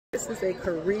This is a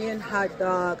Korean hot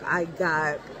dog. I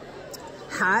got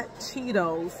hot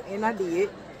Cheetos, and I did.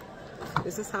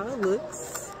 This is how it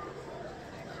looks.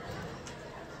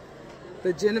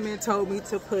 The gentleman told me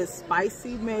to put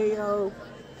spicy mayo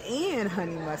and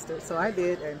honey mustard, so I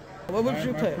did. And what would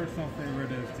you put? My personal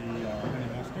favorite is the honey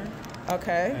mustard.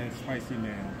 Okay. And spicy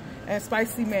mayo. And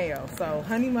spicy mayo. So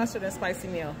honey mustard and spicy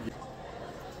mayo.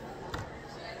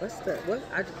 What's that? What?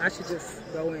 I should just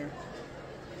go in.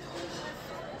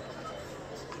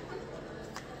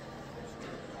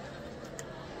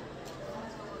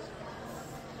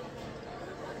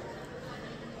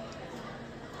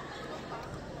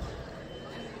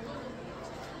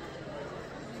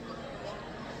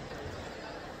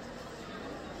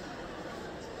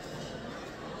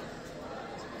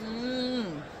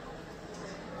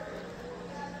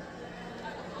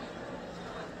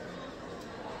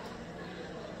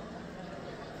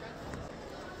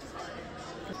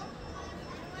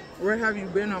 Where have you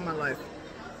been all my life?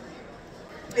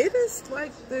 It is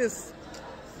like this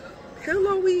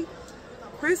pillowy,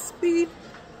 crispy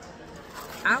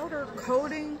outer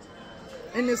coating,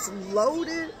 and it's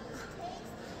loaded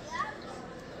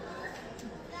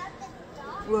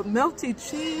with melty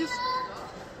cheese.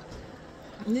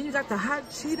 And then you got the hot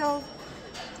Cheeto,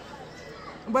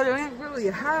 but it ain't really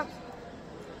hot.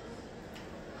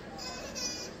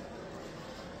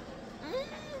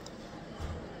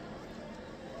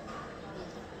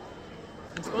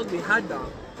 It's supposed to be hot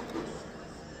dog.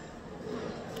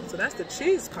 So that's the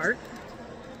cheese part.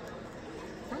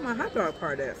 Where's my hot dog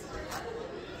part at?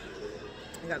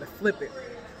 I gotta flip it.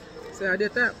 See how I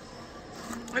did that?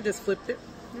 I just flipped it.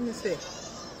 Let me see.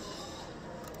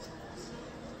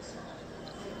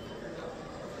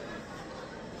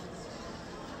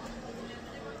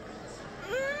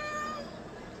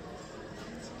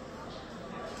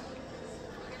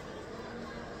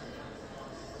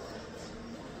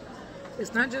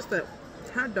 It's not just a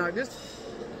hot dog,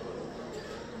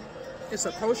 it's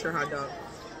a kosher hot dog.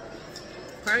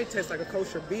 Probably tastes like a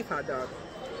kosher beef hot dog.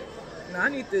 Now I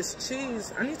need this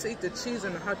cheese, I need to eat the cheese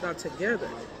and the hot dog together.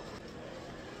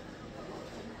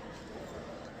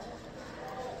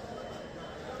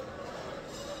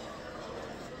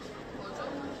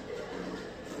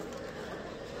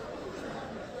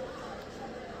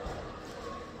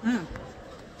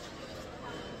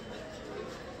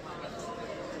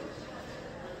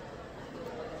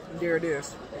 There it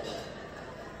is.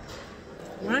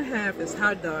 One half is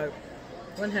hot dog,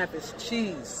 one half is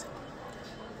cheese.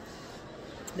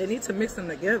 They need to mix them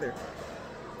together.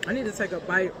 I need to take a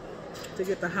bite to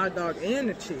get the hot dog and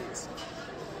the cheese.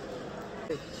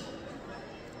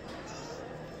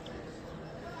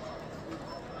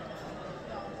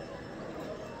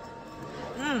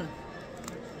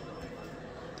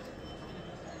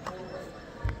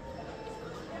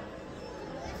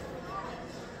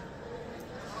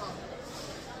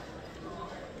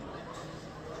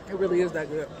 It really is that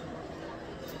good.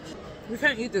 We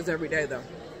can't eat this every day though.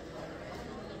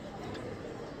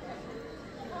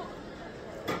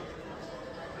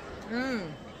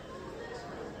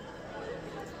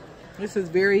 This is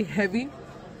very heavy,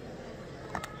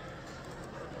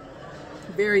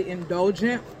 very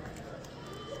indulgent.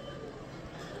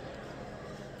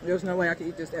 There's no way I can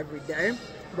eat this every day,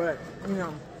 but you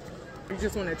know, you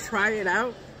just want to try it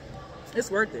out, it's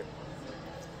worth it.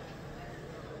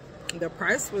 The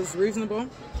price was reasonable.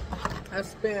 I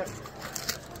spent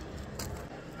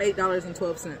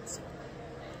 $8.12.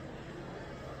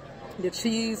 The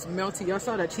cheese melty. Y'all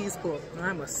saw that cheese pull.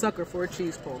 I'm a sucker for a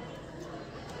cheese pull.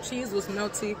 Cheese was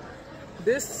melty.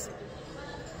 The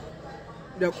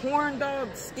corn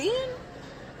dog skin,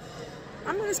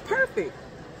 I mean, it's perfect.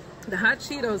 The hot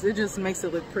Cheetos, it just makes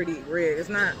it look pretty red. It's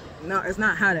not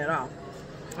hot at all.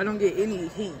 I don't get any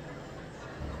heat.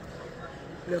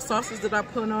 The sauces that I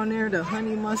put on there, the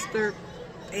honey mustard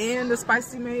and the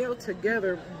spicy mayo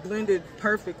together blended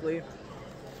perfectly.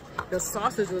 The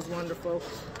sausage was wonderful.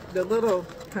 The little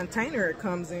container it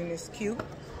comes in is cute.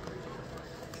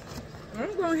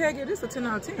 I'm going ahead and give this a 10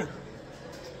 out of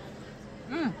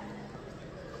 10.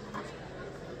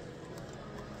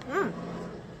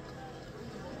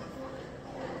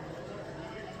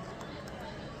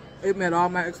 It met all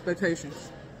my expectations.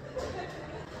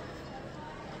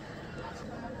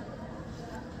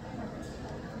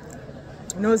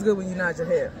 You know it's good when you nod your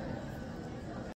head.